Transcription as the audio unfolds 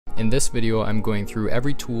In this video, I'm going through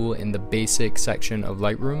every tool in the basic section of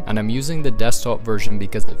Lightroom, and I'm using the desktop version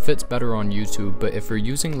because it fits better on YouTube, but if you're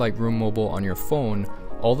using Lightroom Mobile on your phone,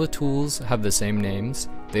 all the tools have the same names,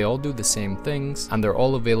 they all do the same things, and they're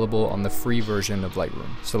all available on the free version of Lightroom.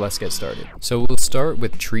 So let's get started. So we'll start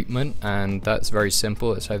with treatment, and that's very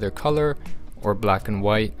simple. It's either color or black and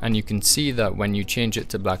white, and you can see that when you change it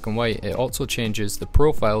to black and white, it also changes the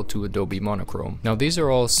profile to Adobe monochrome. Now these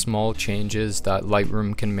are all small changes that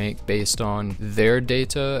Lightroom can make based on their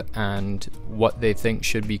data and what they think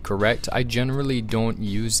should be correct. I generally don't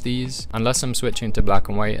use these unless I'm switching to black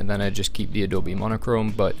and white, and then I just keep the Adobe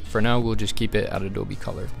monochrome, but for now we'll just keep it at Adobe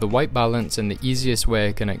color. The white balance, and the easiest way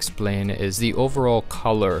I can explain, is the overall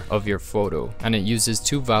color of your photo, and it uses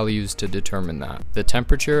two values to determine that: the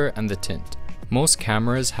temperature and the tint. Most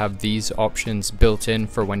cameras have these options built in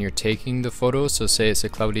for when you're taking the photo. So say it's a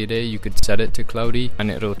cloudy day, you could set it to cloudy and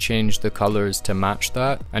it'll change the colors to match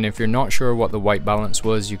that. And if you're not sure what the white balance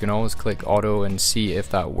was, you can always click auto and see if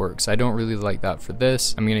that works. I don't really like that for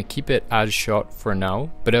this. I'm going to keep it as shot for now,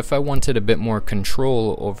 but if I wanted a bit more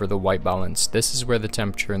control over the white balance, this is where the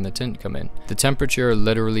temperature and the tint come in. The temperature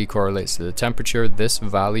literally correlates to the temperature. This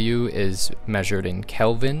value is measured in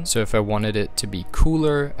Kelvin. So if I wanted it to be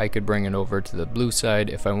cooler, I could bring it over to the blue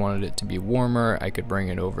side. If I wanted it to be warmer, I could bring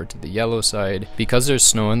it over to the yellow side. Because there's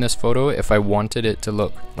snow in this photo, if I wanted it to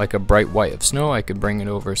look like a bright white of snow, I could bring it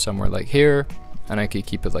over somewhere like here, and I could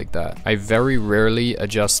keep it like that. I very rarely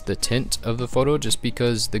adjust the tint of the photo just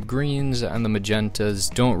because the greens and the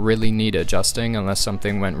magentas don't really need adjusting unless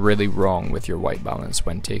something went really wrong with your white balance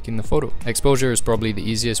when taking the photo. Exposure is probably the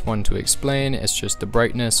easiest one to explain. It's just the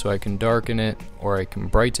brightness, so I can darken it or I can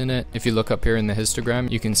brighten it. If you look up here in the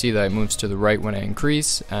histogram, you can see that it moves to the right when I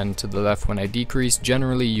increase and to the left when I decrease.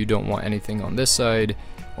 Generally, you don't want anything on this side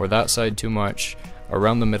or that side too much.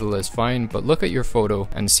 Around the middle is fine, but look at your photo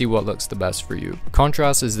and see what looks the best for you.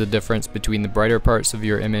 Contrast is the difference between the brighter parts of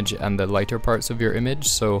your image and the lighter parts of your image.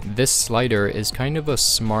 So this slider is kind of a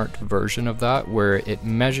smart version of that, where it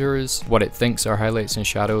measures what it thinks are highlights and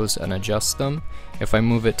shadows and adjusts them. If I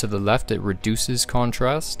move it to the left, it reduces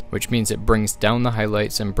contrast, which means it brings down the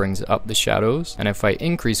highlights and brings up the shadows. And if I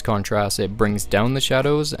increase contrast, it brings down the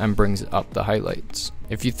shadows and brings up the highlights.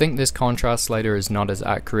 If you think this contrast slider is not as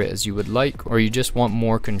accurate as you would like, or you just want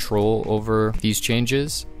more control over these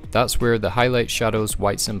changes, that's where the highlights, shadows,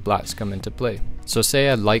 whites, and blacks come into play. So say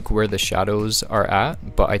I like where the shadows are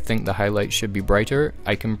at, but I think the highlights should be brighter,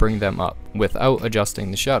 I can bring them up without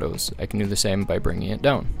adjusting the shadows. I can do the same by bringing it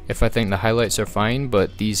down. If I think the highlights are fine,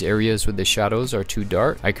 but these areas with the shadows are too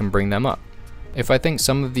dark, I can bring them up. If I think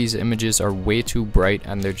some of these images are way too bright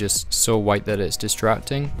and they're just so white that it's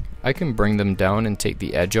distracting, I can bring them down and take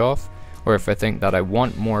the edge off. Or if I think that I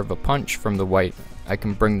want more of a punch from the white, I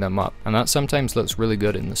can bring them up, and that sometimes looks really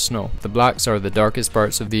good in the snow. The blacks are the darkest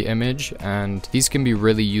parts of the image, and these can be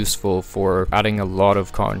really useful for adding a lot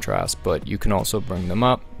of contrast, but you can also bring them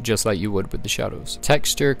up just like you would with the shadows.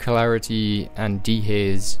 Texture, clarity, and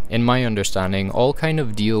dehaze, in my understanding, all kind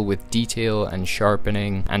of deal with detail and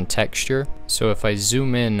sharpening and texture. So if I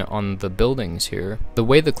zoom in on the buildings here, the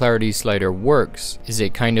way the clarity slider works is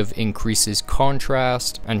it kind of increases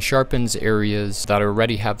contrast and sharpens areas that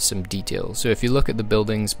already have some detail. So if you look at the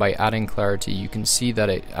buildings, by adding clarity, you can see that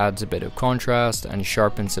it adds a bit of contrast and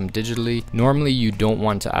sharpens them digitally. Normally you don't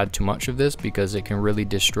want to add too much of this because it can really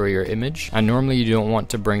destroy your image, and normally you don't want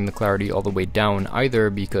to bring the clarity all the way down either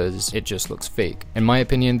because it just looks fake. In my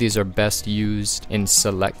opinion, these are best used in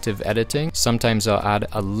selective editing. Sometimes I'll add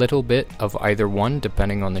a little bit of either one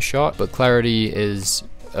depending on the shot, but clarity is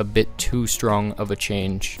a bit too strong of a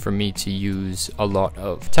change for me to use a lot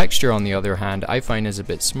of. Texture, on the other hand, I find is a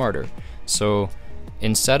bit smarter. So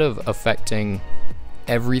instead of affecting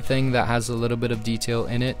everything that has a little bit of detail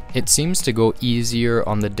in it, it seems to go easier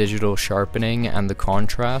on the digital sharpening and the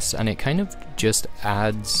contrast, and it kind of just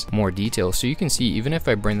adds more detail. So you can see, even if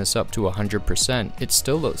I bring this up to 100%, it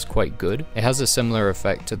still looks quite good. It has a similar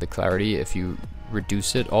effect to the clarity if you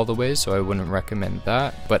reduce it all the way, so I wouldn't recommend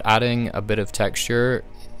that, but adding a bit of texture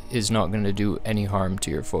is not going to do any harm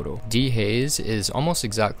to your photo. Dehaze is almost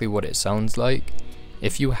exactly what it sounds like.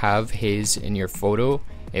 If you have haze in your photo,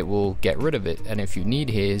 it will get rid of it, and if you need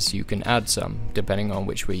haze, you can add some depending on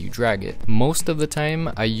which way you drag it. Most of the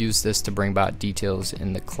time I use this to bring back details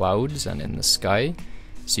in the clouds and in the sky,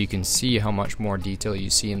 so you can see how much more detail you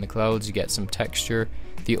see in the clouds. You get some texture.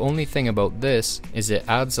 The only thing about this is it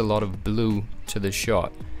adds a lot of blue to the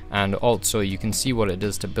shot, and also you can see what it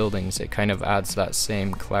does to buildings. It kind of adds that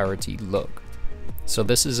same clarity look. So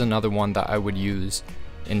this is another one that I would use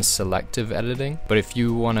in selective editing, but if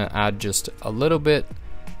you want to add just a little bit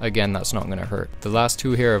again, that's not going to hurt. The last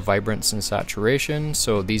two here are vibrance and saturation,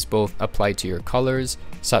 so these both apply to your colors.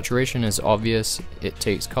 Saturation is obvious, it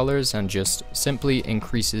takes colors and just simply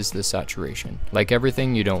increases the saturation. Like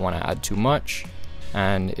everything, you don't want to add too much.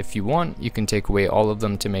 And if you want, you can take away all of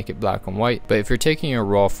them to make it black and white. But if you're taking a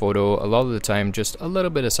raw photo, a lot of the time just a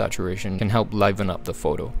little bit of saturation can help liven up the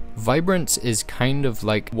photo. Vibrance is kind of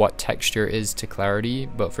like what texture is to clarity,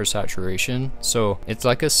 but for saturation. So it's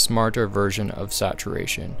like a smarter version of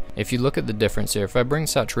saturation. If you look at the difference here, if I bring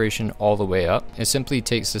saturation all the way up, it simply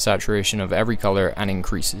takes the saturation of every color and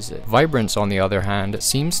increases it. Vibrance, on the other hand,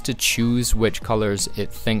 seems to choose which colors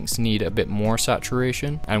it thinks need a bit more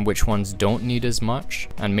saturation and which ones don't need as much,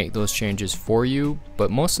 and make those changes for you.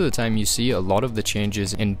 But most of the time you see a lot of the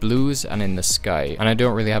changes in blues and in the sky, and I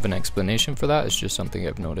don't really have an explanation for that, it's just something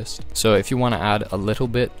I've noticed. So if you want to add a little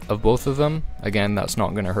bit of both of them, again, that's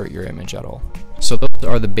not going to hurt your image at all. So those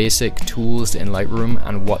are the basic tools in Lightroom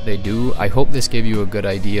and what they do. I hope this gave you a good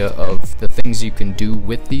idea of the things you can do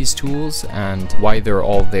with these tools and why they're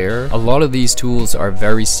all there. A lot of these tools are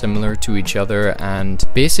very similar to each other and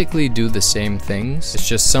basically do the same things. It's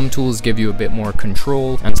just some tools give you a bit more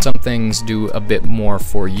control and some things do a bit more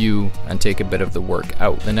for you and take a bit of the work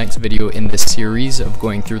out. The next video in this series of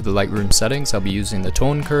going through the Lightroom settings, I'll be using the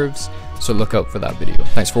tone curves, so look out for that video.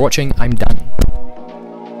 Thanks for watching, I'm done.